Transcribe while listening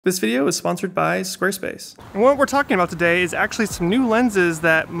This video is sponsored by Squarespace. And what we're talking about today is actually some new lenses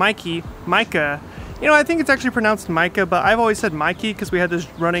that Meike, you know, I think it's actually pronounced Meike, but I've always said Meike because we had this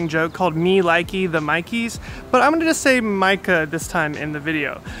running joke called me likey the Mikes, but I'm gonna just say Meike this time in the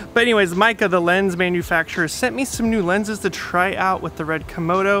video. But anyways, Meike, the lens manufacturer, sent me some new lenses to try out with the red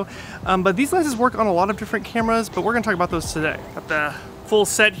Komodo. But these lenses work on a lot of different cameras, but we're gonna talk about those today. Got the full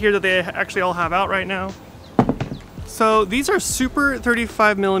set here that they actually all have out right now. So these are super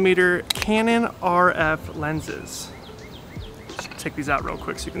 35mm Canon RF lenses. Just take these out real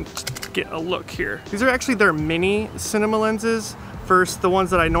quick so you can get a look here. These are actually their mini cinema lenses versus the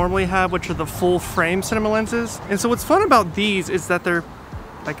ones that I normally have, which are the full frame cinema lenses. And so what's fun about these is that they're,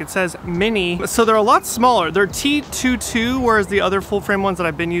 like it says, mini, so they're a lot smaller. They're T22, whereas the other full frame ones that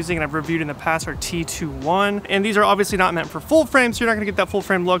I've been using and I've reviewed in the past are T21. And these are obviously not meant for full frame, so you're not gonna get that full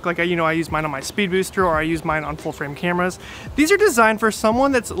frame look like I use mine on my speed booster or I use mine on full frame cameras. These are designed for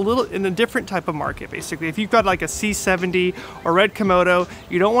someone that's a little in a different type of market, basically. If you've got like a C70 or red Komodo,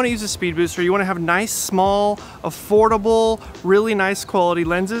 you don't wanna use a speed booster, you wanna have nice, small, affordable, really nice quality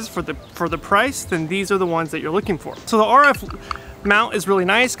lenses for the price, then these are the ones that you're looking for. So the RF mount is really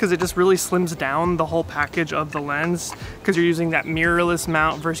nice because it just really slims down the whole package of the lens because you're using that mirrorless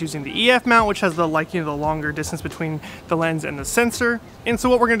mount versus using the EF mount, which has the the longer distance between the lens and the sensor. And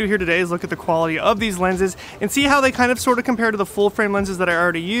so what we're gonna do here today is look at the quality of these lenses and see how they kind of sort of compare to the full frame lenses that I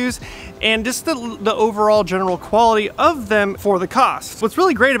already use and just the overall general quality of them for the cost. What's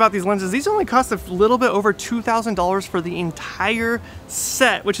really great about these lenses, these only cost a little bit over $2,000 for the entire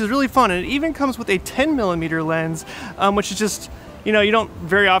set, which is really fun. And it even comes with a 10mm lens, which is just, you know, you don't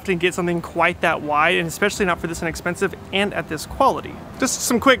very often get something quite that wide, and especially not for this inexpensive and at this quality. Just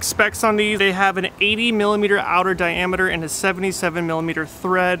some quick specs on these. They have an 80mm outer diameter and a 77mm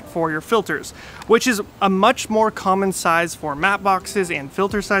thread for your filters, which is a much more common size for matte boxes and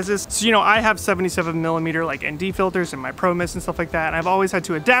filter sizes. So, you know, I have 77mm like ND filters and my Pro Mist and stuff like that, and I've always had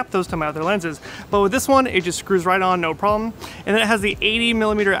to adapt those to my other lenses. But with this one, it just screws right on, no problem. And then it has the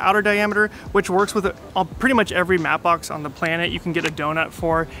 80mm outer diameter, which works with pretty much every matte box on the planet. You can get a donut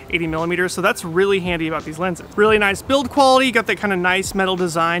for 80mm, so that's really handy about these lenses. Really nice build quality, you got that kind of nice metal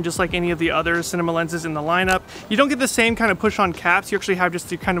design just like any of the other cinema lenses in the lineup. You don't get the same kind of push-on caps, you actually have just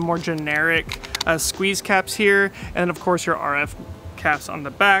the kind of more generic squeeze caps here, and then of course your RF caps on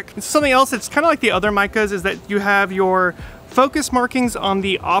the back. And something else that's kind of like the other Micas is that you have your focus markings on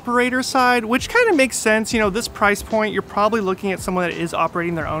the operator side, which kind of makes sense. You know, this price point, you're probably looking at someone that is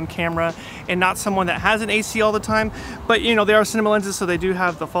operating their own camera and not someone that has an AC all the time. But you know, they are cinema lenses, so they do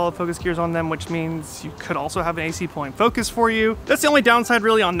have the follow focus gears on them, which means you could also have an AC pulling focus for you. That's the only downside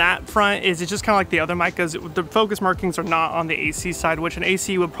really on that front, is it's just kind of like the other Micas. The focus markings are not on the AC side, which an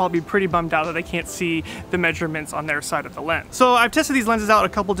AC would probably be pretty bummed out that they can't see the measurements on their side of the lens. So I've tested these lenses out a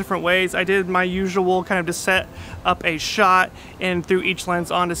couple different ways. I did my usual kind of just set up a shot and threw each lens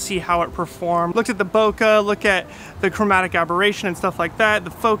on to see how it performed. Looked at the bokeh, look at the chromatic aberration and stuff like that,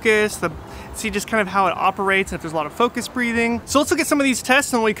 the focus, see just kind of how it operates and if there's a lot of focus breathing. So let's look at some of these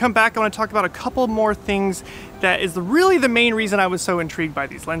tests, and when we come back I want to talk about a couple more things that is really the main reason I was so intrigued by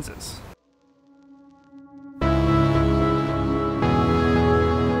these lenses.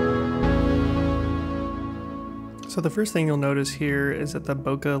 So the first thing you'll notice here is that the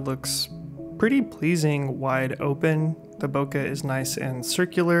bokeh looks pretty pleasing wide open. The bokeh is nice and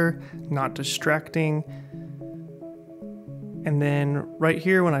circular, not distracting. And then right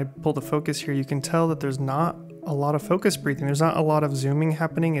here, when I pull the focus here, you can tell that there's not a lot of focus breathing. There's not a lot of zooming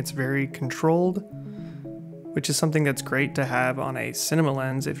happening. It's very controlled, which is something that's great to have on a cinema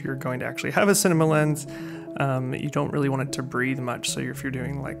lens. If you're going to actually have a cinema lens, you don't really want it to breathe much. So if you're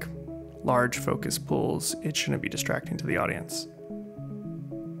doing like large focus pulls, it shouldn't be distracting to the audience.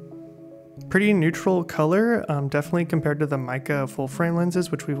 Pretty neutral color, definitely compared to the Meike full frame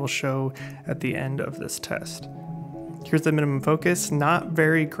lenses, which we will show at the end of this test. Here's the minimum focus, not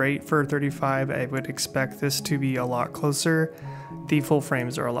very great for 35. I would expect this to be a lot closer. The full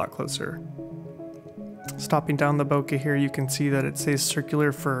frames are a lot closer. Stopping down the bokeh here, you can see that it stays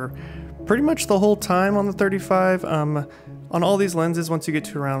circular for pretty much the whole time on the 35. On all these lenses, once you get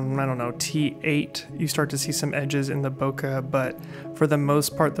to around, I don't know, T8, you start to see some edges in the bokeh, but for the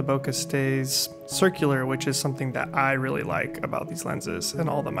most part, the bokeh stays circular, which is something that I really like about these lenses and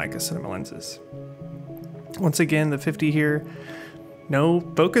all the Meike cinema lenses. Once again, the 50 here, no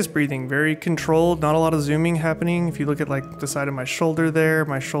focus breathing, very controlled, not a lot of zooming happening. If you look at like the side of my shoulder there,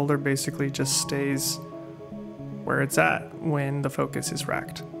 my shoulder basically just stays where it's at when the focus is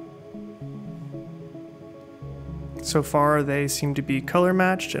racked. So far, they seem to be color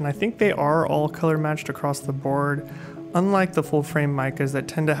matched, and I think they are all color matched across the board unlike the full frame micas that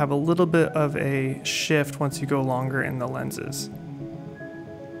tend to have a little bit of a shift once you go longer in the lenses.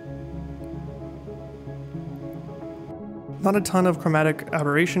 Not a ton of chromatic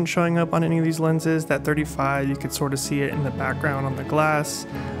aberration showing up on any of these lenses. That 35, you could sort of see it in the background on the glass,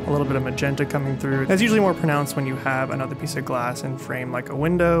 a little bit of magenta coming through. That's usually more pronounced when you have another piece of glass in frame like a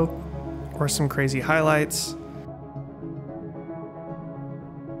window or some crazy highlights.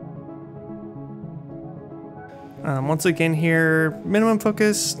 Once again here, minimum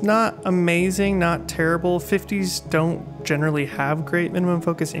focus, not amazing, not terrible. 50s don't generally have great minimum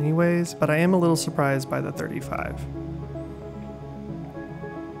focus anyways, but I am a little surprised by the 35.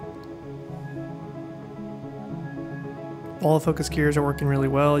 All the focus gears are working really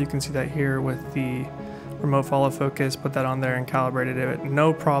well. You can see that here with the remote follow focus. Put that on there and calibrated it,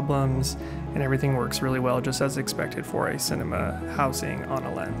 no problems, and everything works really well, just as expected for a cinema housing on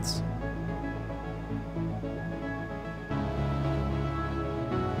a lens.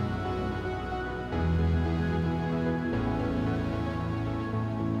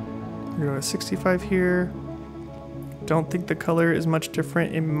 We go to 65 here. Don't think the color is much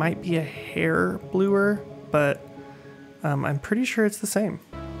different. It might be a hair bluer, but I'm pretty sure it's the same.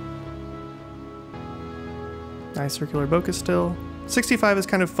 Nice circular bokeh still. 65 is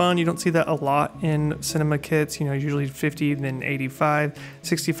kind of fun. You don't see that a lot in cinema kits. You know, usually 50, then 85.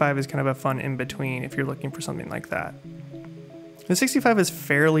 65 is kind of a fun in between if you're looking for something like that. The 65 is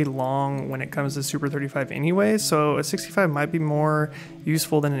fairly long when it comes to Super 35 anyways, so a 65 might be more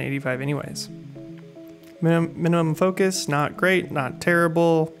useful than an 85 anyways. Minimum focus, not great, not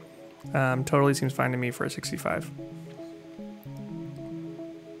terrible. Totally seems fine to me for a 65.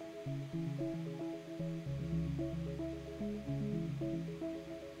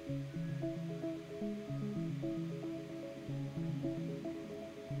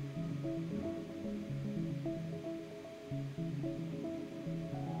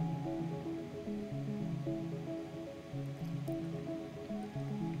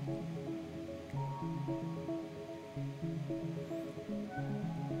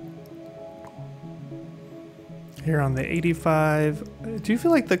 Here on the 85, I do feel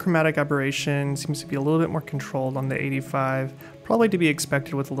like the chromatic aberration seems to be a little bit more controlled on the 85, probably to be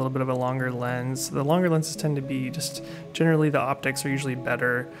expected with a little bit of a longer lens. The longer lenses tend to be just, generally the optics are usually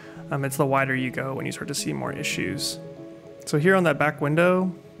better. It's the wider you go when you start to see more issues. So here on that back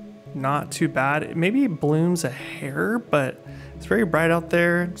window, not too bad. It maybe blooms a hair, but it's very bright out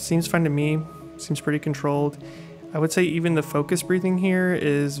there. Seems fine to me, seems pretty controlled. I would say even the focus breathing here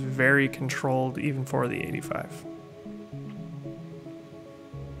is very controlled even for the 85.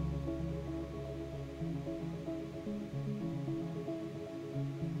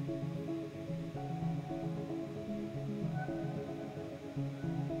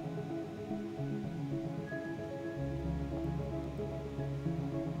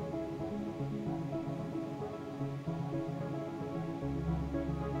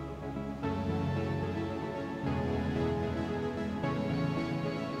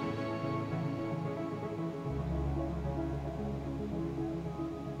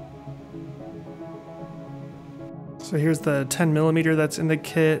 So here's the 10mm that's in the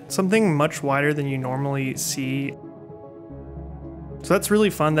kit, something much wider than you normally see. So that's really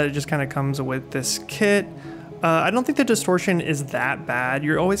fun that it just kind of comes with this kit. I don't think the distortion is that bad.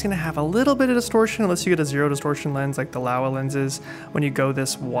 You're always going to have a little bit of distortion unless you get a zero distortion lens like the Laowa lenses when you go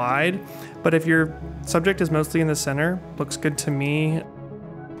this wide. But if your subject is mostly in the center, looks good to me,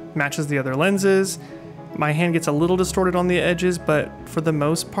 matches the other lenses. My hand gets a little distorted on the edges, but for the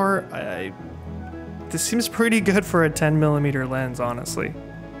most part, this seems pretty good for a 10mm lens, honestly.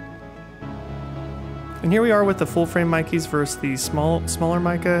 And here we are with the full frame Meikes versus the smaller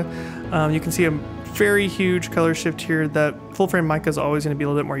Mica. You can see a very huge color shift here. That full frame Mica is always going to be a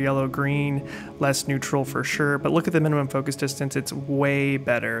little bit more yellow-green, less neutral for sure. But look at the minimum focus distance. It's way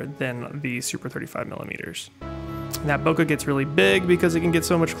better than the Super 35mm. And that bokeh gets really big because it can get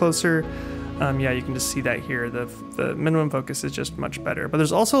so much closer. Yeah, you can just see that here. The minimum focus is just much better. But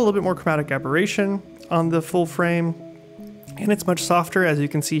there's also a little bit more chromatic aberration on the full frame, and it's much softer, as you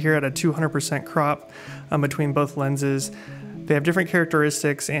can see here at a 200% crop between both lenses. They have different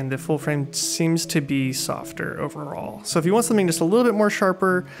characteristics, and the full frame seems to be softer overall. So if you want something just a little bit more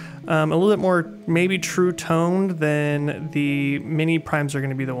sharper, a little bit more maybe true toned, then the Mini Primes are going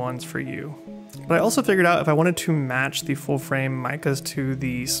to be the ones for you. But I also figured out if I wanted to match the full frame Micas to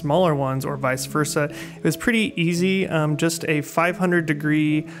the smaller ones or vice versa, it was pretty easy. Just a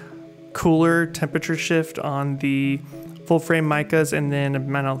 500-degree cooler temperature shift on the full frame Micas, and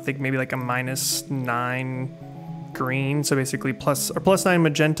then I don't think maybe like a -9 green, so basically +9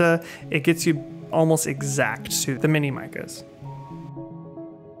 magenta. It gets you almost exact to the mini Micas.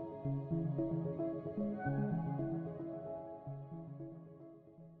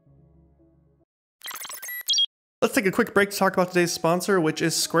 Let's take a quick break to talk about today's sponsor, which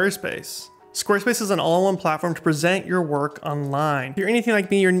is Squarespace. Squarespace is an all-in-one platform to present your work online. If you're anything like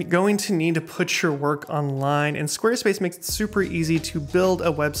me, you're going to need to put your work online, and Squarespace makes it super easy to build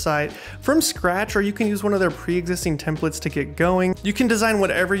a website from scratch, or you can use one of their pre-existing templates to get going. You can design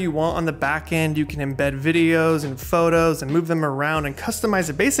whatever you want on the back end. You can embed videos and photos and move them around and customize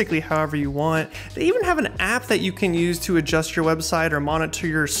it basically however you want. They even have an app that you can use to adjust your website or monitor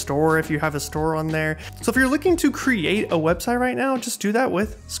your store if you have a store on there. So if you're looking to create a website right now, just do that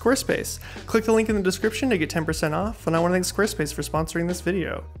with Squarespace. Click the link in the description to get 10% off, and I want to thank Squarespace for sponsoring this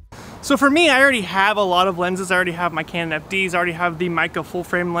video. So for me, I already have a lot of lenses. I already have my Canon FDs, I already have the Meike full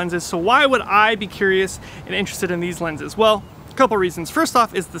frame lenses, so why would I be curious and interested in these lenses? Well, a couple reasons. First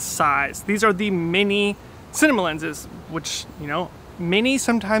off is the size. These are the mini cinema lenses, which, you know, mini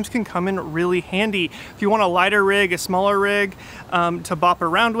sometimes can come in really handy. If you want a lighter rig, a smaller rig to bop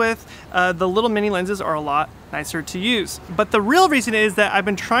around with, the little mini lenses are a lot nicer to use. But the real reason is that I've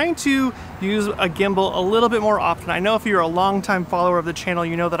been trying to use a gimbal a little bit more often. I know if you're a longtime follower of the channel,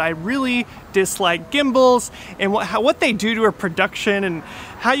 you know that I really dislike gimbals and what they do to a production and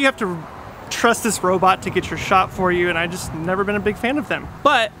how you have to trust this robot to get your shot for you, and I just never been a big fan of them.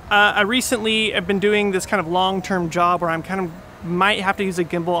 But I recently have been doing this kind of long-term job where I'm kind of might have to use a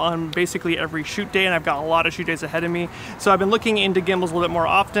gimbal on basically every shoot day, and I've got a lot of shoot days ahead of me. So I've been looking into gimbals a little bit more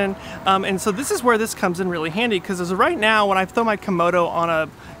often. And so this is where this comes in really handy, because as of right now, when I throw my Komodo on a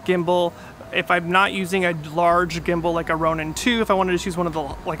gimbal, if I'm not using a large gimbal like a Ronin 2, if I wanted to choose one of the,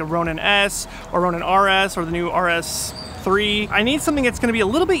 like a Ronin S or Ronin RS or the new RS3, I need something that's gonna be a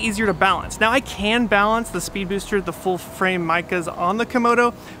little bit easier to balance. Now I can balance the speed booster, the full frame Micas on the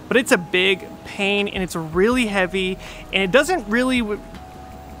Komodo, but it's a big pain and it's really heavy and it doesn't really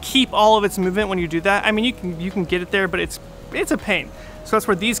keep all of its movement when you do that. I mean, you can get it there, but it's a pain. So that's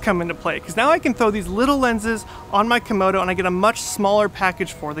where these come into play, because now I can throw these little lenses on my Komodo and I get a much smaller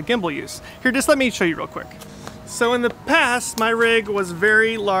package for the gimbal use. Here, just let me show you real quick. So in the past, my rig was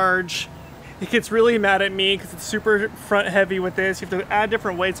very large. It gets really mad at me because it's super front heavy with this. You have to add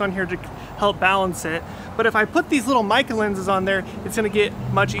different weights on here to help balance it. But if I put these little Meike lenses on there, it's gonna get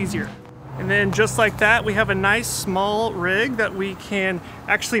much easier. And then just like that, we have a nice small rig that we can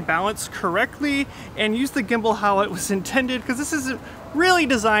actually balance correctly and use the gimbal how it was intended, because this isn't really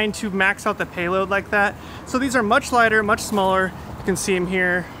designed to max out the payload like that. So these are much lighter, much smaller. You can see them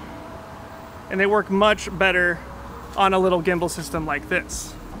here. And they work much better on a little gimbal system like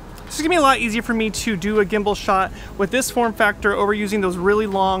this. This is gonna be a lot easier for me to do a gimbal shot with this form factor over using those really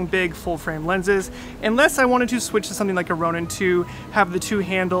long, big full frame lenses. Unless I wanted to switch to something like a Ronin 2, have the two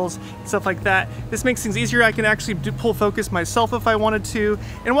handles, stuff like that. This makes things easier. I can actually pull focus myself if I wanted to,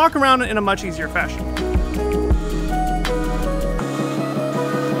 and walk around in a much easier fashion.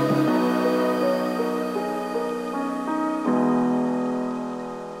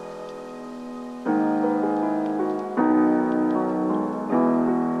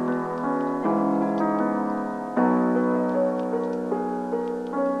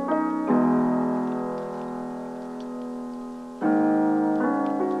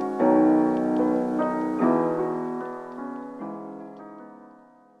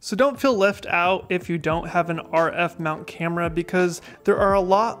 So don't feel left out if you don't have an RF mount camera, because there are a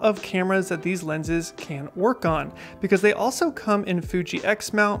lot of cameras that these lenses can work on, because they also come in Fuji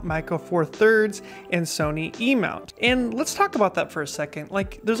X mount, Meike 4/3, and Sony E mount. And let's talk about that for a second.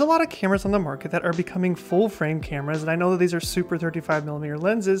 Like, there's a lot of cameras on the market that are becoming full frame cameras, and I know that these are super 35mm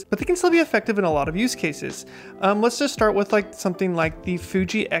lenses, but they can still be effective in a lot of use cases. Let's just start with like something like the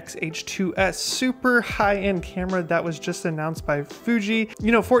Fuji X-H2S, super high-end camera that was just announced by Fuji.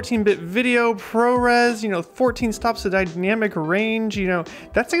 You know, 14-bit video, ProRes, 14 stops of dynamic range,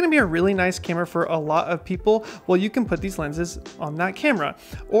 that's gonna be a really nice camera for a lot of people. Well, you can put these lenses on that camera.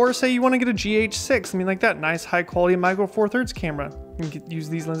 Or say you wanna get a GH6, like that nice high quality Meike 4/3 camera. You can use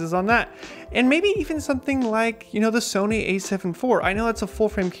these lenses on that. And maybe even something like, the Sony a7 IV. I know that's a full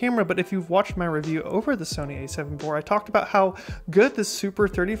frame camera, but if you've watched my review over the Sony a7 IV, I talked about how good the super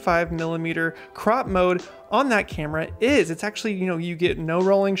 35mm crop mode on that camera is it's actually, you know, you get no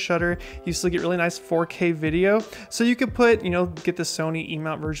rolling shutter, you still get really nice 4K video. So you could put, you know, get the Sony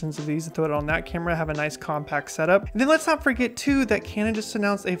E-mount versions of these and throw it on that camera, have a nice compact setup. And then let's not forget too that Canon just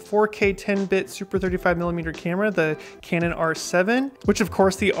announced a 4K 10-bit Super 35mm camera, the Canon R7, which of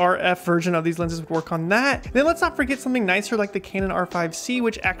course the RF version of these lenses would work on that. And then let's not forget something nicer like the Canon R5C,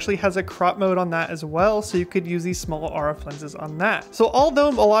 which actually has a crop mode on that as well. So you could use these small RF lenses on that. So although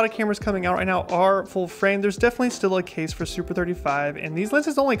a lot of cameras coming out right now are full frame, there's definitely still a case for Super 35, and these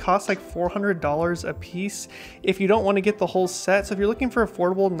lenses only cost like $400 a piece if you don't want to get the whole set. So if you're looking for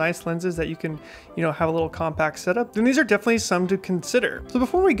affordable, nice lenses that you can, you know, have a little compact setup, then these are definitely some to consider. So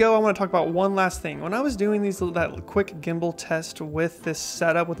before we go, I want to talk about one last thing. When I was doing that quick gimbal test with this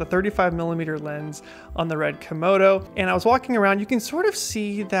setup with a 35mm lens on the red Komodo, and I was walking around, you can sort of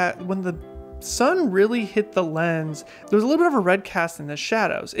see that when the sun really hit the lens, there was a little bit of a red cast in the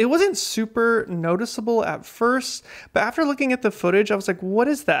shadows. It wasn't super noticeable at first, but after looking at the footage, I was like, what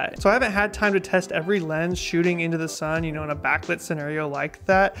is that? So I haven't had time to test every lens shooting into the sun, you know, in a backlit scenario like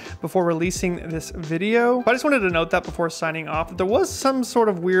that before releasing this video. But I just wanted to note that before signing off, there was some sort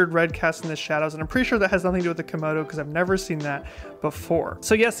of weird red cast in the shadows, and I'm pretty sure that has nothing to do with the Komodo because I've never seen that before.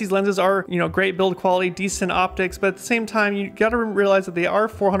 So yes, these lenses are, you know, great build quality, decent optics, but at the same time, you got to realize that they are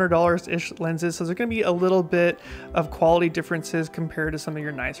 $400-ish lenses. So there's going to be a little bit of quality differences compared to some of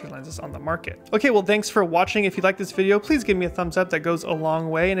your nicer lenses on the market. Okay, well, thanks for watching. If you like this video, please give me a thumbs up. That goes a long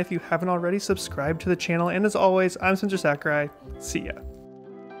way. And if you haven't already, subscribe to the channel. And as always, I'm Spencer Sakurai. See ya.